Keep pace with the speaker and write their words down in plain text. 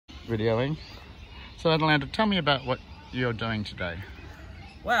videoing. So Atalanta, tell me about what you're doing today.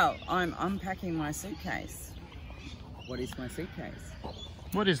 Well, I'm unpacking my suitcase. What is my suitcase?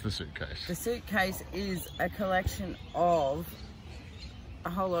 What is the suitcase? The suitcase is a collection of a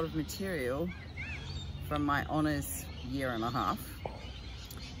whole lot of material from my honours year and a half,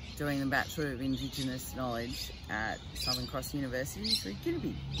 doing the Bachelor of Indigenous Knowledge at Southern Cross University through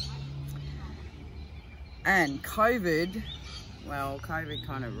Kirribilli. And COVID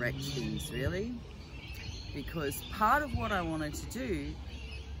kind of wrecked things really, because part of what I wanted to do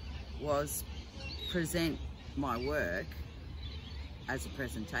was present my work as a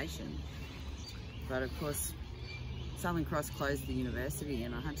presentation. But of course, Southern Cross closed the university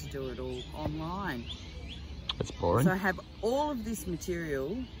and I had to do it all online. That's boring. So I have all of this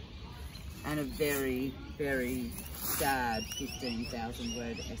material and a very, very sad 15,000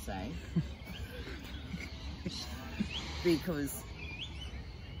 word essay because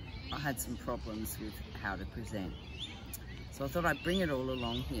I had some problems with how to present. So I thought I'd bring it all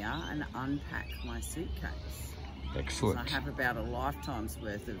along here and unpack my suitcase. Excellent. So I have about a lifetime's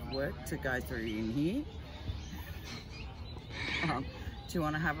worth of work to go through in here. Do you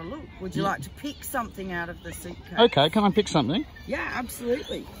want to have a look? Would you like to pick something out of the suitcase? Okay, can I pick something? Yeah,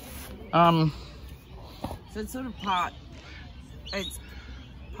 absolutely. So it's sort of part. It's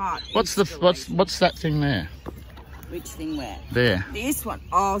part. what's that thing there? Which thing where? There. This one.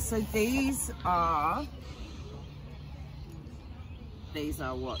 Oh, so these are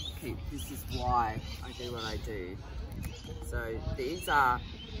what keep. This is why I do what I do. So these are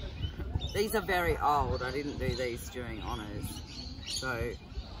very old. I didn't do these during honours. So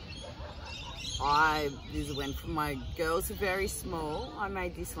this went from my girls are very small. I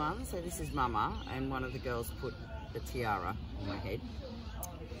made this one. So this is Mama, and one of the girls put the tiara on my head.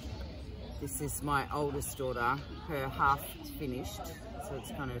 This is my oldest daughter. Her half finished, so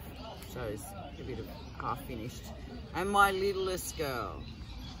it's kind of shows a bit of half finished. And my littlest girl.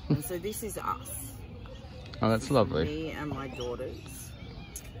 And so this is us. Oh, that's lovely. Me and my daughters.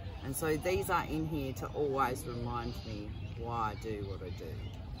 And so these are in here to always remind me why I do what I do.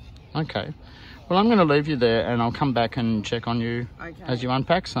 Okay. Well, I'm going to leave you there and I'll come back and check on you as you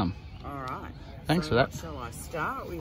unpack some. All right. Thanks for that. Shall I start with?